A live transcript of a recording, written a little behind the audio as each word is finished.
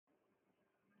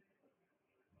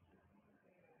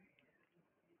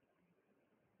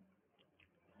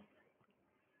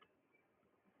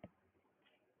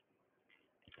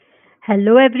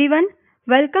Hello everyone,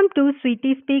 welcome to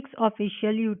Sweetie Speaks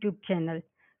official YouTube channel.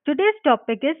 Today's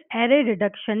topic is array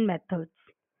reduction methods.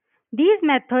 These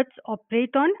methods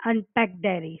operate on unpacked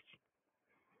arrays.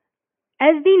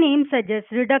 As the name suggests,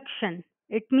 reduction,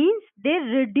 it means they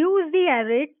reduce the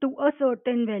array to a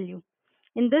certain value.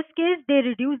 In this case, they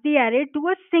reduce the array to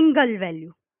a single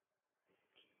value.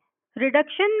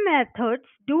 Reduction methods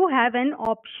do have an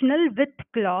optional with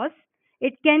clause.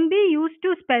 It can be used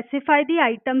to specify the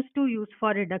items to use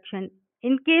for reduction.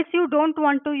 In case you don't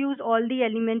want to use all the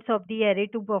elements of the array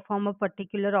to perform a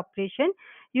particular operation,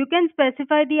 you can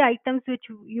specify the items which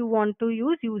you want to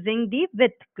use using the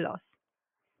with clause.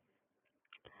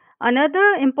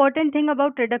 Another important thing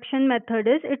about reduction method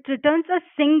is it returns a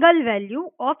single value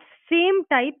of same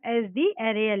type as the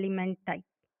array element type.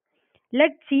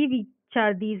 Let's see which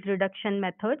are these reduction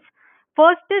methods.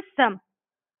 First is sum.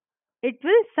 It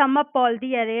will sum up all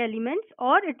the array elements,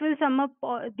 or it will sum up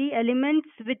the elements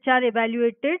which are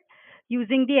evaluated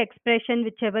using the expression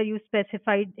whichever you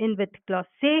specified in with clause.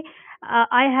 Say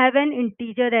I have an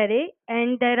integer array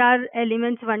and there are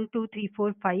elements 1, 2, 3,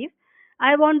 4, 5.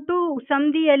 I want to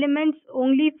sum the elements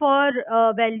only for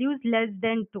values less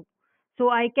than 2.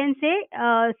 So I can say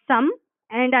sum,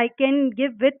 and I can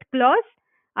give with clause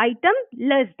item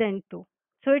less than 2.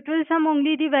 So it will sum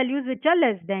only the values which are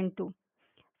less than 2.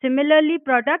 Similarly,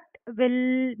 product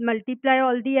will multiply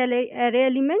all the array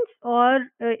elements, or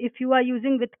if you are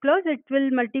using with clause, it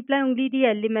will multiply only the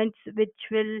elements which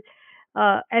will,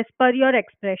 as per your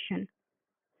expression.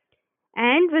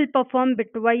 And will perform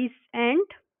bitwise and,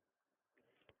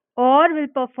 or will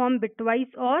perform bitwise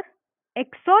or,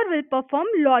 XOR will perform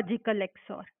logical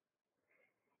XOR.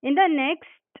 In the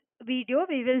next video,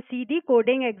 we will see the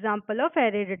coding example of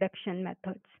array reduction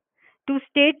methods. To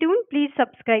stay tuned, please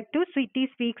subscribe to Sweetie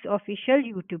Speaks official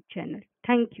YouTube channel.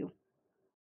 Thank you.